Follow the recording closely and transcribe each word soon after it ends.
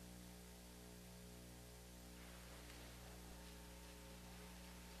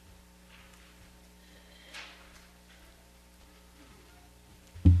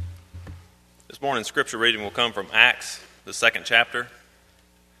This morning's scripture reading will come from Acts, the 2nd chapter,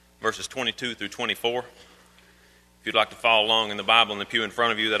 verses 22 through 24. If you'd like to follow along in the Bible in the pew in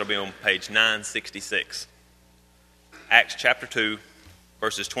front of you, that'll be on page 966. Acts chapter 2,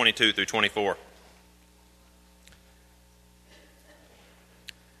 verses 22 through 24.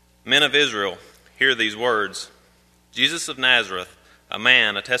 Men of Israel, hear these words. Jesus of Nazareth, a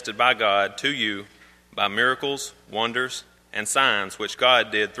man attested by God to you by miracles, wonders, and signs which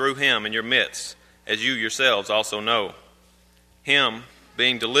God did through him in your midst, as you yourselves also know. Him,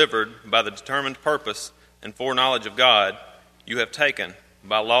 being delivered by the determined purpose and foreknowledge of God, you have taken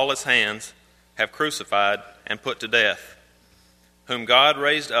by lawless hands, have crucified and put to death, whom God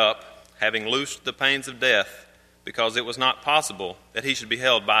raised up, having loosed the pains of death, because it was not possible that he should be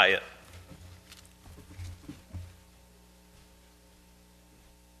held by it.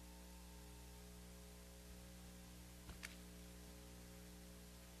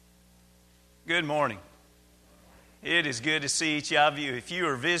 Good morning. It is good to see each of you. If you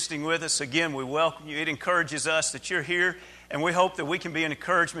are visiting with us, again, we welcome you. It encourages us that you're here, and we hope that we can be an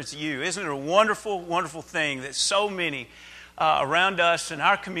encouragement to you. Isn't it a wonderful, wonderful thing that so many around us in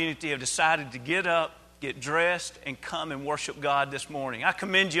our community have decided to get up, get dressed, and come and worship God this morning? I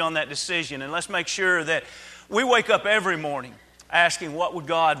commend you on that decision, and let's make sure that we wake up every morning asking, what would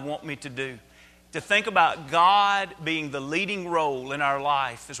God want me to do? To think about God being the leading role in our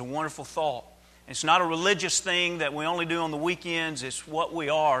life is a wonderful thought. It's not a religious thing that we only do on the weekends. It's what we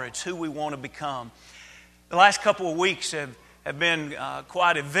are. It's who we want to become. The last couple of weeks have been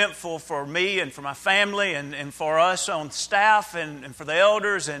quite eventful for me and for my family and for us on staff and for the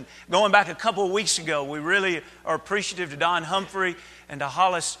elders. And going back a couple of weeks ago, we really are appreciative to Don Humphrey and to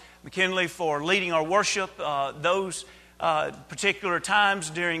Hollis McKinley for leading our worship those particular times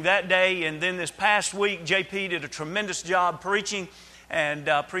during that day. And then this past week, JP did a tremendous job preaching, and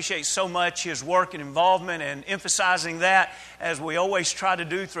appreciate so much his work and involvement and emphasizing that, as we always try to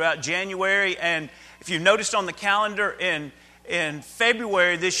do throughout January. And if you noticed on the calendar, in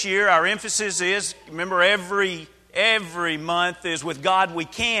February this year, our emphasis is, remember, every month is with God we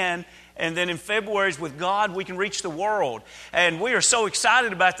can, and then in February is with God we can reach the world. And we are so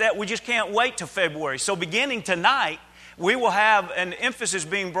excited about that, we just can't wait till February. So beginning tonight, we will have an emphasis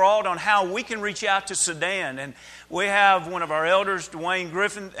being brought on how we can reach out to Sudan. And we have one of our elders, Dwayne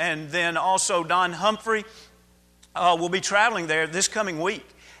Griffin, and then also Don Humphrey will be traveling there this coming week.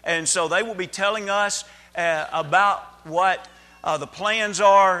 And so they will be telling us about what the plans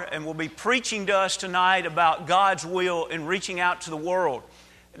are, and will be preaching to us tonight about God's will in reaching out to the world.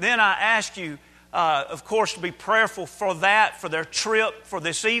 Then I ask you, of course, to be prayerful for that, for their trip, for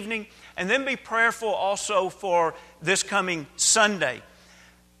this evening, and then be prayerful also for this coming Sunday.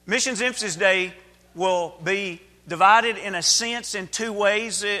 Missions Emphasis Day will be divided in a sense in two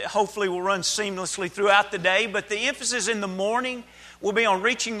ways. It hopefully will run seamlessly throughout the day, but the emphasis in the morning will be on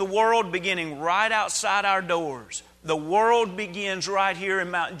reaching the world beginning right outside our doors. The world begins right here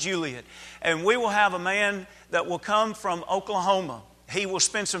in Mount Juliet. And we will have a man that will come from Oklahoma. He will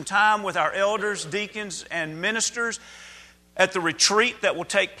spend some time with our elders, deacons, and ministers at the retreat that will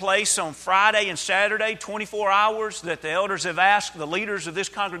take place on Friday and Saturday, 24 hours, that the elders have asked the leaders of this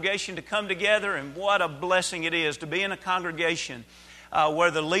congregation to come together. And what a blessing it is to be in a congregation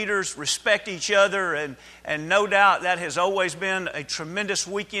where the leaders respect each other. And no doubt that has always been a tremendous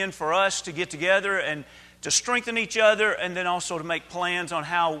weekend for us to get together and to strengthen each other, and then also to make plans on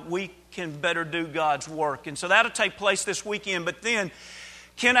how we can better do God's work. And so that'll take place this weekend. But then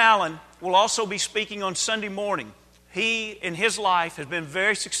Ken Allen will also be speaking on Sunday morning. He, in his life, has been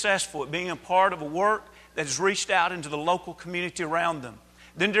very successful at being a part of a work that has reached out into the local community around them.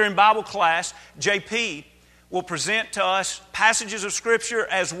 Then during Bible class, JP will present to us passages of Scripture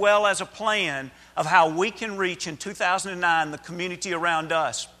as well as a plan of how we can reach in 2009 the community around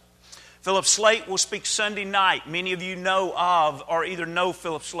us. Philip Slate will speak Sunday night. Many of you know of or either know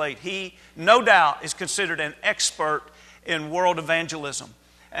Philip Slate. He, no doubt, is considered an expert in world evangelism.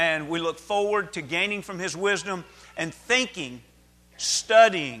 And we look forward to gaining from his wisdom and thinking,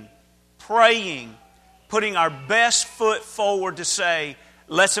 studying, praying, putting our best foot forward to say,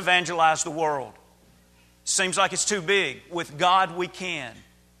 let's evangelize the world. Seems like it's too big. With God we can.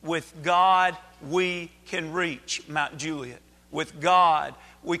 With God we can reach Mount Juliet. With God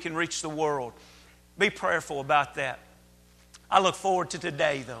we can reach the world. Be prayerful about that. I look forward to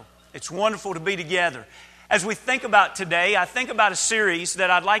today, though. It's wonderful to be together. As we think about today, I think about a series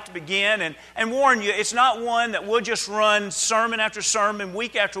that I'd like to begin and warn you, it's not one that we'll just run sermon after sermon,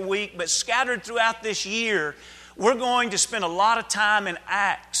 week after week, but scattered throughout this year, We're going to spend a lot of time in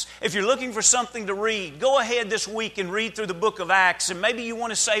Acts. If you're looking for something to read, go ahead this week and read through the book of Acts. And maybe you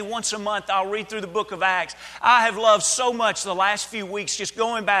want to say once a month, I'll read through the book of Acts. I have loved so much the last few weeks just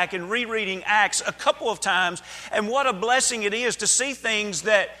going back and rereading Acts a couple of times. And what a blessing it is to see things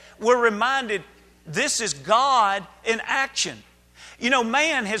that we're reminded this is God in action. You know,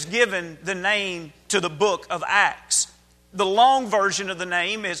 man has given the name to the book of Acts. The long version of the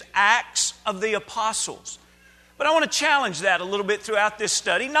name is Acts of the Apostles. But I want to challenge that a little bit throughout this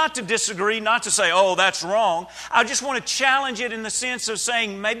study, not to disagree, not to say, oh, that's wrong. I just want to challenge it in the sense of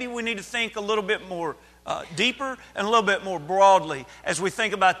saying maybe we need to think a little bit more deeper and a little bit more broadly as we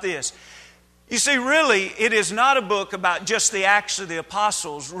think about this. You see, really, it is not a book about just the Acts of the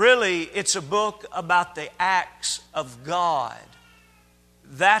Apostles. Really, it's a book about the acts of God.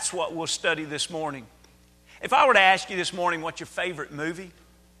 That's what we'll study this morning. If I were to ask you this morning what's your favorite movie,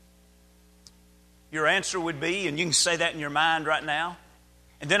 your answer would be, and you can say that in your mind right now,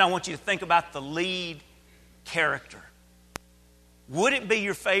 and then I want you to think about the lead character. Would it be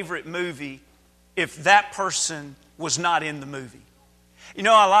your favorite movie if that person was not in the movie? You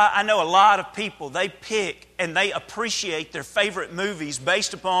know, I know a lot of people, they pick and they appreciate their favorite movies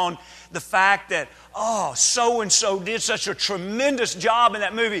based upon the fact that, oh, so-and-so did such a tremendous job in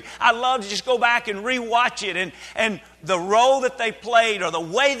that movie. I love to just go back and rewatch it. And the role that they played or the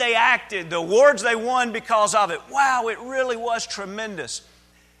way they acted, the awards they won because of it, wow, it really was tremendous.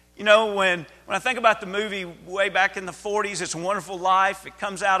 You know, when I think about the movie way back in the 40s, It's a Wonderful Life, it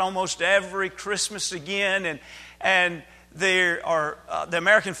comes out almost every Christmas again, and the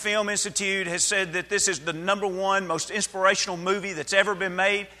American Film Institute has said that this is the #1 most inspirational movie that's ever been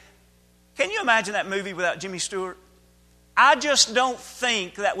made. Can you imagine that movie without Jimmy Stewart? I just don't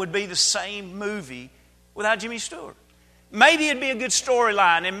think that would be the same movie without Jimmy Stewart. Maybe it'd be a good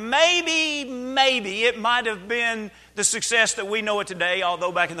storyline, and maybe it might have been the success that we know it today,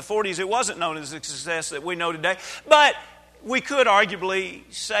 although back in the 40s it wasn't known as the success that we know today. But we could arguably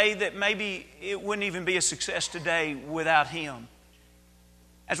say that maybe it wouldn't even be a success today without him.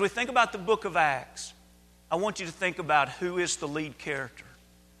 As we think about the book of Acts, I want you to think about who is the lead character.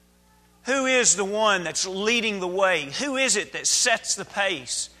 Who is the one that's leading the way? Who is it that sets the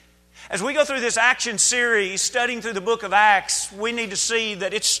pace? As we go through this action series, studying through the book of Acts, we need to see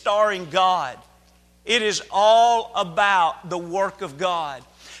that it's starring God. It is all about the work of God.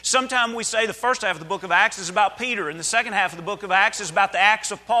 Sometimes we say the first half of the book of Acts is about Peter, and the second half of the book of Acts is about the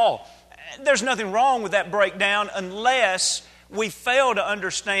Acts of Paul. There's nothing wrong with that breakdown unless we fail to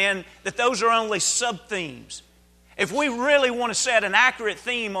understand that those are only sub-themes. If we really want to set an accurate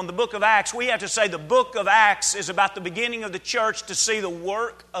theme on the book of Acts, we have to say the book of Acts is about the beginning of the church to see the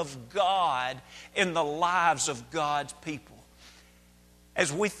work of God in the lives of God's people.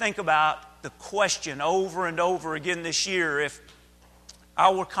 As we think about the question over and over again this year, if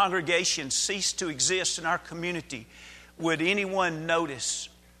our congregation ceased to exist in our community, would anyone notice?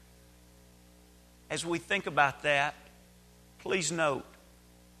 As we think about that, please note,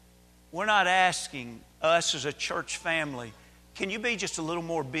 we're not asking us as a church family, can you be just a little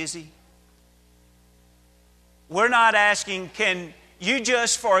more busy? We're not asking, can you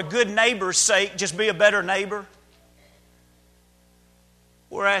just for a good neighbor's sake just be a better neighbor?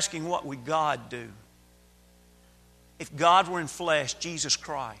 We're asking, what would God do? If God were in flesh, Jesus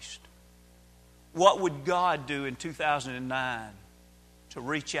Christ, what would God do in 2009 to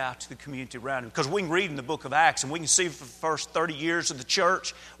reach out to the community around Him? Because we can read in the book of Acts and we can see for the first 30 years of the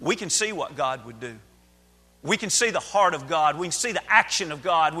church, we can see what God would do. We can see the heart of God. We can see the action of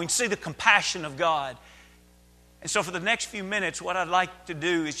God. We can see the compassion of God. And so for the next few minutes, what I'd like to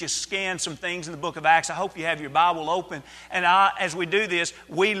do is just scan some things in the book of Acts. I hope you have your Bible open. And as we do this,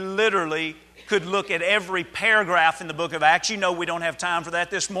 we literally could look at every paragraph in the book of Acts. You know we don't have time for that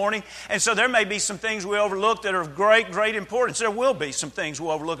this morning. And so there may be some things we overlook that are of great importance. There will be some things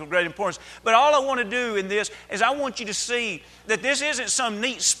we'll overlook of great importance. But all I want to do in this is I want you to see that this isn't some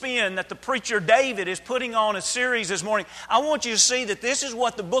neat spin that the preacher David is putting on a series this morning. I want you to see that this is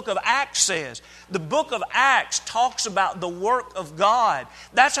what the book of Acts says. The book of Acts talks about the work of God.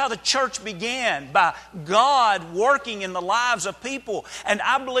 That's how the church began, by God working in the lives of people. And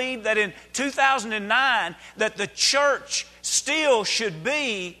I believe that in 2009 that the church still should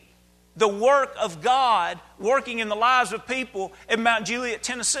be the work of God working in the lives of people in Mount Juliet,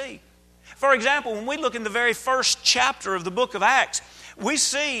 Tennessee. For example, when we look in the very first chapter of the book of Acts, we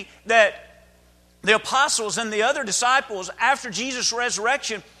see that the apostles and the other disciples after Jesus'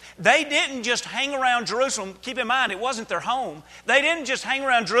 resurrection, they didn't just hang around Jerusalem. Keep in mind, it wasn't their home. They didn't just hang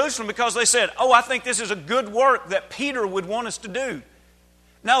around Jerusalem because they said, oh, I think this is a good work that Peter would want us to do.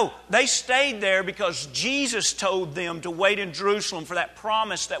 No, they stayed there because Jesus told them to wait in Jerusalem for that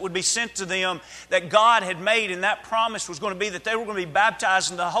promise that would be sent to them that God had made, and that promise was going to be that they were going to be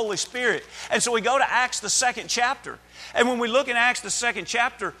baptized in the Holy Spirit. And so we go to Acts the 2nd chapter. And when we look in Acts the 2nd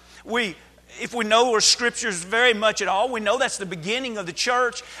chapter, if we know our Scriptures very much at all, we know that's the beginning of the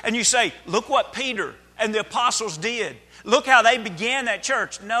church. And you say, look what Peter and the apostles did. Look how they began that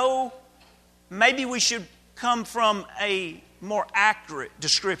church. No, maybe we should come from a more accurate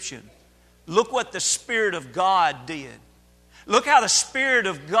description. Look what the Spirit of God did. Look how the Spirit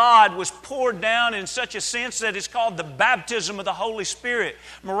of God was poured down in such a sense that it's called the baptism of the Holy Spirit.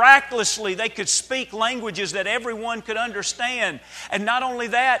 Miraculously, they could speak languages that everyone could understand. And not only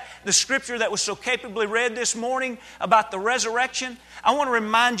that, the Scripture that was so capably read this morning about the resurrection, I want to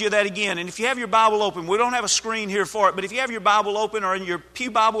remind you of that again. And if you have your Bible open, we don't have a screen here for it, but if you have your Bible open or in your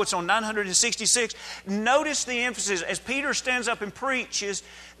Pew Bible, it's on 966, notice the emphasis as Peter stands up and preaches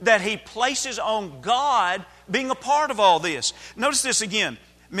that he places on God being a part of all this. Notice this again.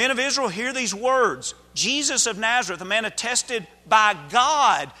 Men of Israel, hear these words. Jesus of Nazareth, a man attested by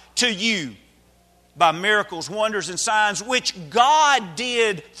God to you by miracles, wonders, and signs, which God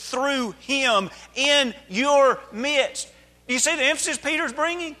did through Him in your midst. Do you see the emphasis Peter's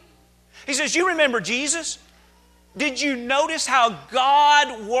bringing? He says, you remember Jesus? Did you notice how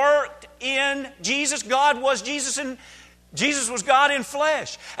God worked in Jesus? God was Jesus and Jesus was God in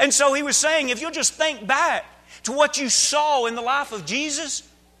flesh. And so he was saying, if you'll just think back to what you saw in the life of Jesus,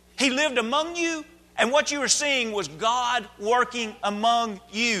 He lived among you, and what you were seeing was God working among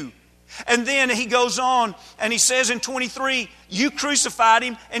you. And then he goes on and he says in 23, you crucified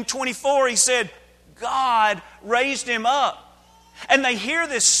Him. In 24, he said, God raised Him up. And they hear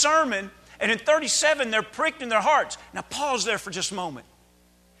this sermon, and in 37, they're pricked in their hearts. Now pause there for just a moment.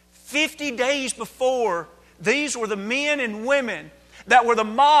 50 days before, these were the men and women that were the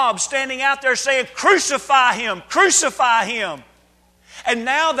mob standing out there saying, crucify Him, crucify Him. And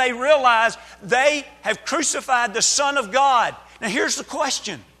now they realize they have crucified the Son of God. Now here's the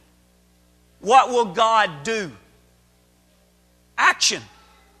question. What will God do? Action.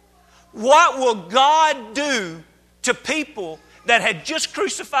 What will God do to people that had just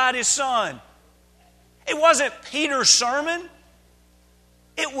crucified His Son? It wasn't Peter's sermon.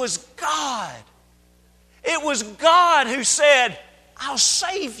 It was God. It was God who said, I'll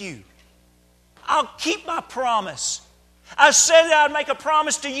save you. I'll keep my promise. I said that I'd make a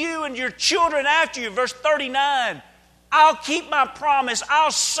promise to you and your children after you. Verse 39. I'll keep my promise.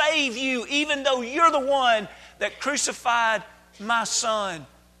 I'll save you even though you're the one that crucified my Son.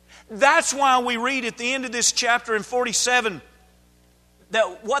 That's why we read at the end of this chapter in 47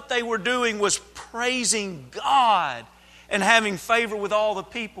 that what they were doing was praising God and having favor with all the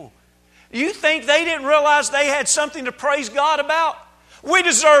people. You think they didn't realize they had something to praise God about? We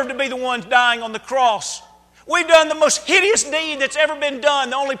deserve to be the ones dying on the cross. We've done the most hideous deed that's ever been done.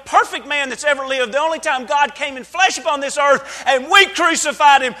 The only perfect man that's ever lived. The only time God came in flesh upon this earth, and we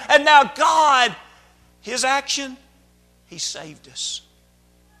crucified Him. And now God, His action, He saved us.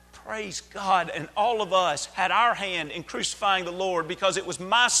 Praise God. And all of us had our hand in crucifying the Lord because it was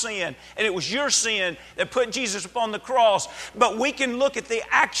my sin and it was your sin that put Jesus upon the cross. But we can look at the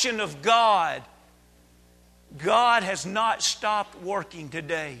action of God. God has not stopped working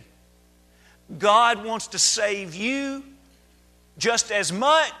today. God wants to save you just as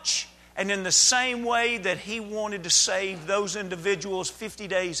much and in the same way that He wanted to save those individuals 50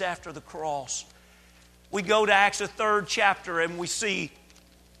 days after the cross. We go to Acts the 3rd chapter and we see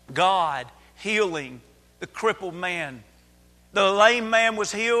God healing the crippled man. The lame man was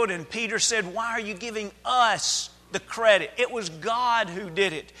healed and Peter said, why are you giving us the credit? It was God who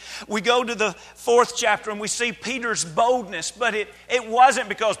did it. We go to the 4th chapter and we see Peter's boldness, but it wasn't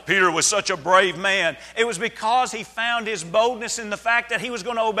because Peter was such a brave man. It was because he found his boldness in the fact that he was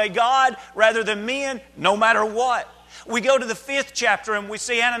going to obey God rather than men, no matter what. We go to the 5th chapter and we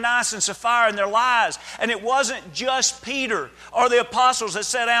see Ananias and Sapphira and their lies. And it wasn't just Peter or the apostles that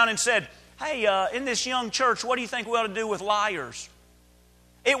sat down and said, hey, in this young church, what do you think we ought to do with liars?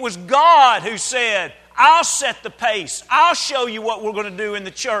 It was God who said, I'll set the pace. I'll show you what we're going to do in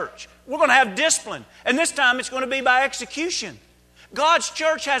the church. We're going to have discipline. And this time it's going to be by execution. God's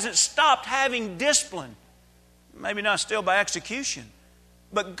church hasn't stopped having discipline. Maybe not still by execution.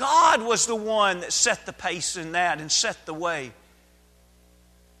 But God was the one that set the pace in that and set the way.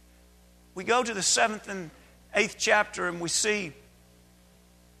 We go to the 7th and 8th chapter and we see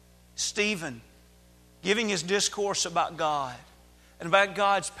Stephen giving his discourse about God and about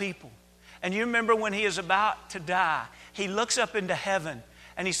God's people. And you remember when he is about to die, he looks up into heaven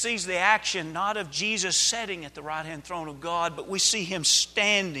And he sees the action not of Jesus sitting at the right-hand throne of God, but we see him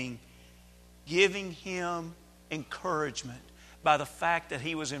standing, giving him encouragement by the fact that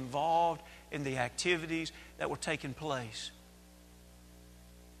he was involved in the activities that were taking place.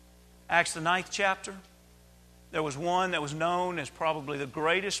 Acts the 9th chapter, there was one that was known as probably the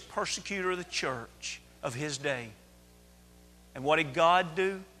greatest persecutor of the church of his day. And what did God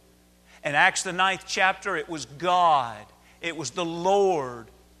do? In Acts the 9th chapter, it was God, it was the Lord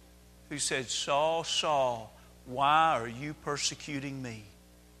who said, Saul, Saul, why are you persecuting me?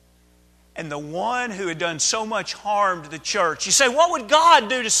 And the one who had done so much harm to the church. You say, what would God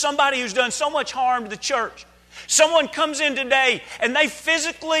do to somebody who's done so much harm to the church? Someone comes in today and they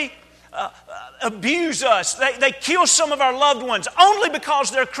physically abuse us. They kill some of our loved ones only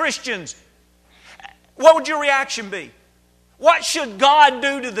because they're Christians. What would your reaction be? What should God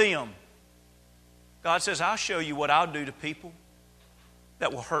do to them? God says, I'll show you what I'll do to people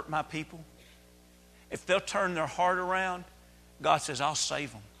that will hurt my people. If they'll turn their heart around, God says, I'll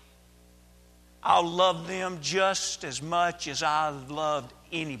save them. I'll love them just as much as I've loved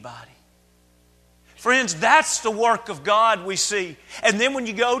anybody. Friends, that's the work of God we see. And then when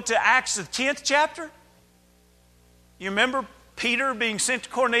you go to Acts the 10th chapter, you remember Peter being sent to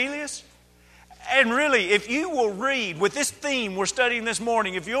Cornelius? And really, if you will read, with this theme we're studying this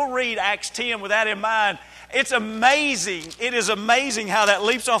morning, if you'll read Acts 10 with that in mind, it's amazing. It is amazing how that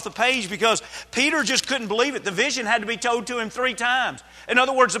leaps off the page because Peter just couldn't believe it. The vision had to be told to him 3 times. In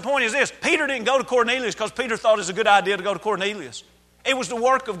other words, the point is this. Peter didn't go to Cornelius because Peter thought it was a good idea to go to Cornelius. It was the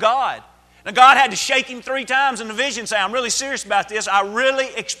work of God. Now, God had to shake him 3 times in the vision and say, I'm really serious about this. I really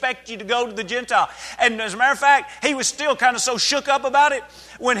expect you to go to the Gentile. And as a matter of fact, he was still kind of so shook up about it.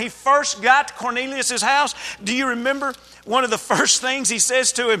 When he first got to Cornelius' house, do you remember one of the first things he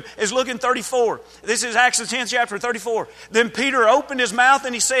says to him is look in 34. This is Acts the 10th chapter, 34. Then Peter opened his mouth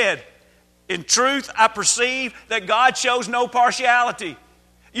and he said, in truth, I perceive that God shows no partiality.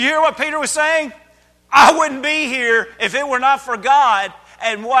 You hear what Peter was saying? I wouldn't be here if it were not for God.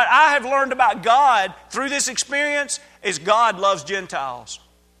 And what I have learned about God through this experience is God loves Gentiles.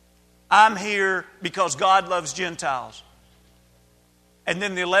 I'm here because God loves Gentiles. And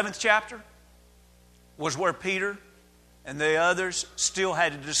then the 11th chapter was where Peter and the others still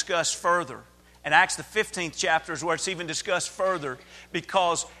had to discuss further. And Acts the 15th chapter is where it's even discussed further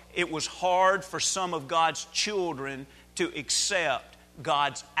because it was hard for some of God's children to accept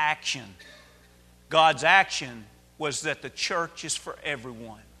God's action. God's action was that the church is for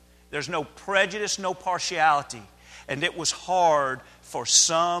everyone. There's no prejudice, no partiality. And it was hard for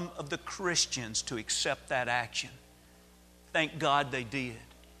some of the Christians to accept that action. Thank God they did.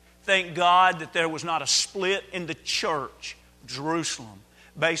 Thank God that there was not a split in the church, Jerusalem,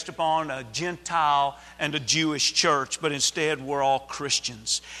 based upon a Gentile and a Jewish church, but instead we're all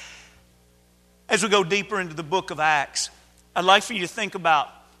Christians. As we go deeper into the book of Acts, I'd like for you to think about,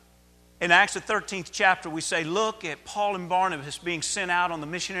 in Acts the 13th chapter, we say, look at Paul and Barnabas being sent out on the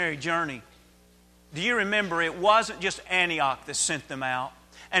missionary journey. Do you remember it wasn't just Antioch that sent them out?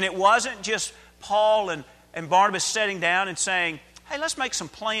 And it wasn't just Paul and Barnabas sitting down and saying, hey, let's make some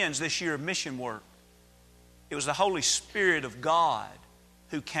plans this year of mission work. It was the Holy Spirit of God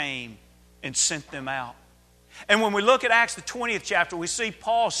who came and sent them out. And when we look at Acts the 20th chapter, we see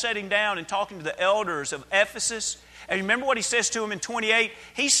Paul sitting down and talking to the elders of Ephesus. And remember what he says to them in 28?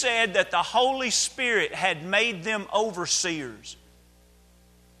 He said that the Holy Spirit had made them overseers.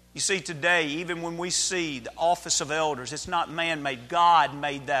 You see, today, even when we see the office of elders, it's not man-made. God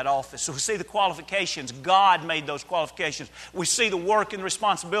made that office. So we see the qualifications. God made those qualifications. We see the work and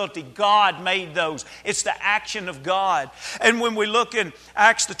responsibility. God made those. It's the action of God. And when we look in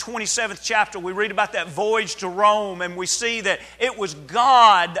Acts the 27th chapter, we read about that voyage to Rome, and we see that it was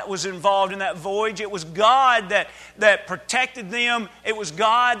God that was involved in that voyage. It was God that protected them. It was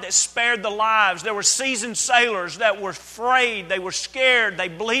God that spared the lives. There were seasoned sailors that were afraid. They were scared. They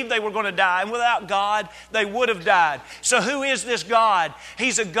believed they were going to die, and without God, they would have died. So who is this God?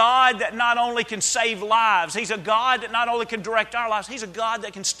 He's a God that not only can save lives, He's a God that not only can direct our lives, He's a God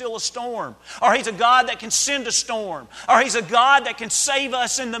that can still a storm, or He's a God that can send a storm, or He's a God that can save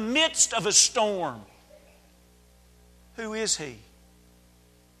us in the midst of a storm. Who is He?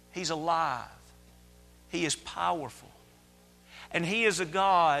 He's alive. He is powerful. And He is a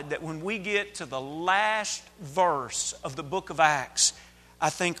God that when we get to the last verse of the book of Acts, I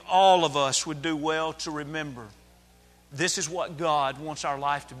think all of us would do well to remember this is what God wants our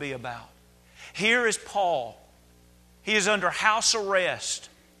life to be about. Here is Paul. He is under house arrest.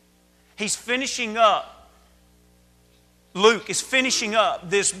 He's finishing up. Luke is finishing up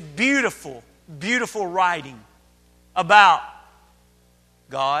this beautiful, beautiful writing about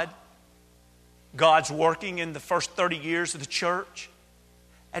God's working in the first 30 years of the church.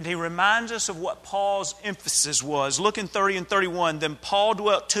 And he reminds us of what Paul's emphasis was. Look in 30 and 31. Then Paul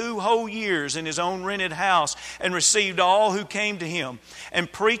dwelt 2 whole years in his own rented house and received all who came to him, and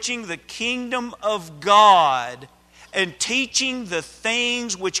preaching the kingdom of God and teaching the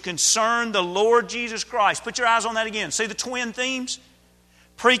things which concern the Lord Jesus Christ. Put your eyes on that again. See the twin themes?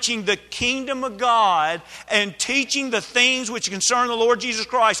 Preaching the kingdom of God and teaching the things which concern the Lord Jesus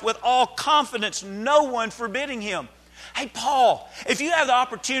Christ with all confidence, no one forbidding him. Hey, Paul, if you have the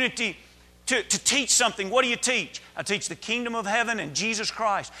opportunity to teach something, what do you teach? I teach the kingdom of heaven and Jesus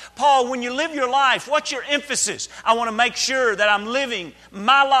Christ. Paul, when you live your life, what's your emphasis? I want to make sure that I'm living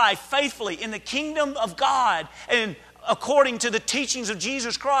my life faithfully in the kingdom of God and according to the teachings of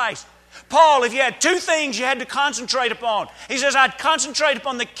Jesus Christ. Paul, if you had 2 things you had to concentrate upon, he says, I'd concentrate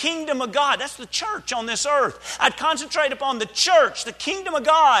upon the kingdom of God. That's the church on this earth. I'd concentrate upon the church, the kingdom of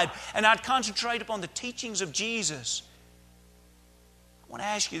God, and I'd concentrate upon the teachings of Jesus. I want to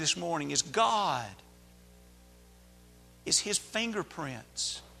ask you this morning, is His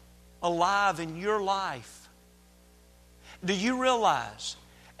fingerprints alive in your life? Do you realize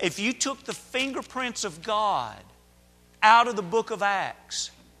if you took the fingerprints of God out of the book of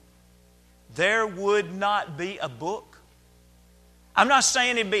Acts, there would not be a book? I'm not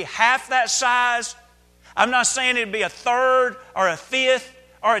saying it'd be half that size. I'm not saying it'd be a third or a fifth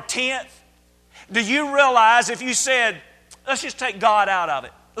or a tenth. Do you realize if you said, let's just take God out of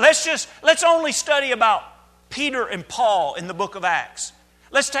it. Let's only study about Peter and Paul in the book of Acts.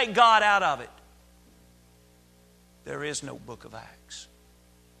 Let's take God out of it. There is no book of Acts.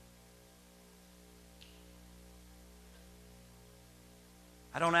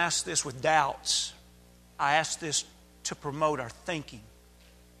 I don't ask this with doubts. I ask this to promote our thinking.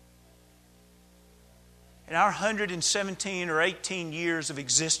 In our 117 or 18 years of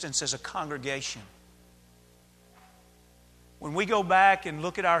existence as a congregation, when we go back and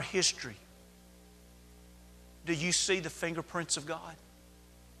look at our history, do you see the fingerprints of God?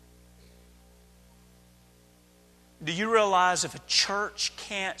 Do you realize if a church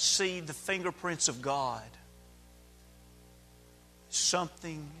can't see the fingerprints of God,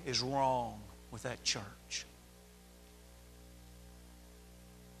 something is wrong with that church?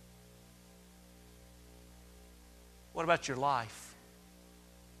 What about your life?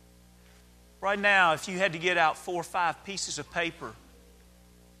 Right now, if you had to get out 4 or 5 pieces of paper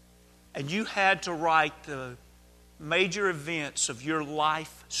and you had to write the major events of your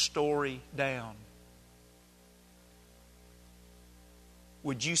life story down,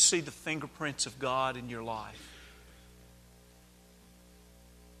 would you see the fingerprints of God in your life?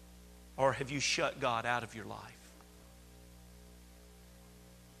 Or have you shut God out of your life?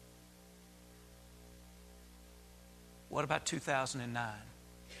 What about 2009?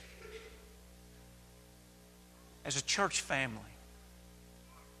 As a church family,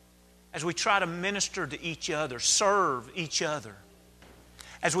 as we try to minister to each other, serve each other,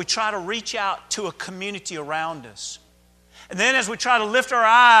 as we try to reach out to a community around us, and then as we try to lift our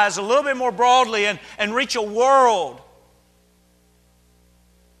eyes a little bit more broadly and reach a world,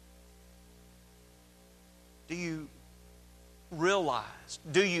 do you realize,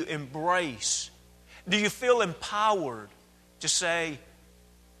 do you embrace, do you feel empowered to say,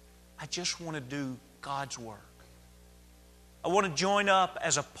 I just want to do God's work? I want to join up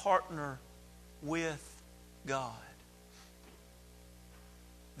as a partner with God.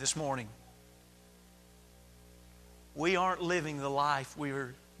 This morning, we aren't living the life we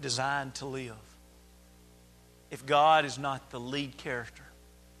were designed to live if God is not the lead character,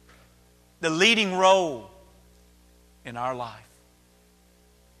 the leading role in our life.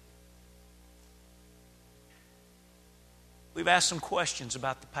 We've asked some questions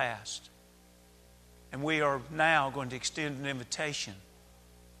about the past. And we are now going to extend an invitation.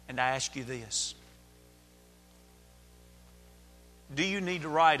 And I ask you this. Do you need to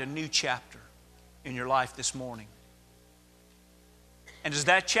write a new chapter in your life this morning? And does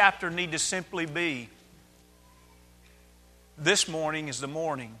that chapter need to simply be, this morning is the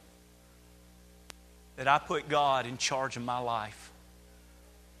morning that I put God in charge of my life.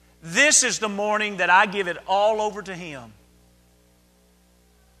 This is the morning that I give it all over to Him.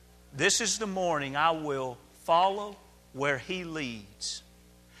 This is the morning I will follow where He leads.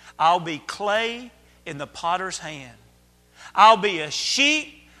 I'll be clay in the potter's hand. I'll be a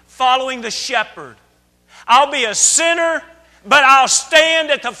sheep following the shepherd. I'll be a sinner, but I'll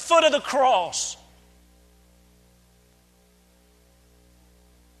stand at the foot of the cross.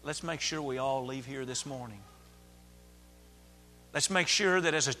 Let's make sure we all leave here this morning. Let's make sure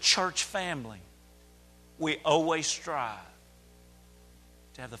that as a church family, we always strive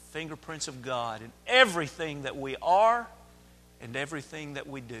to have the fingerprints of God in everything that we are and everything that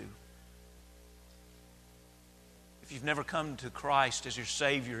we do. If you've never come to Christ as your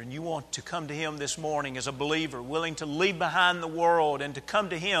Savior and you want to come to Him this morning as a believer, willing to leave behind the world and to come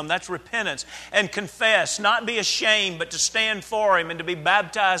to Him, that's repentance, and confess, not be ashamed, but to stand for Him and to be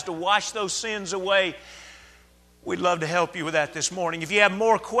baptized to wash those sins away. We'd love to help you with that this morning. If you have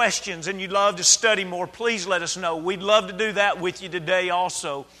more questions and you'd love to study more, please let us know. We'd love to do that with you today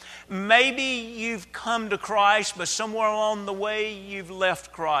also. Maybe you've come to Christ, but somewhere along the way you've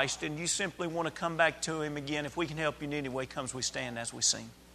left Christ and you simply want to come back to Him again. If we can help you in any way, come as we stand as we sing.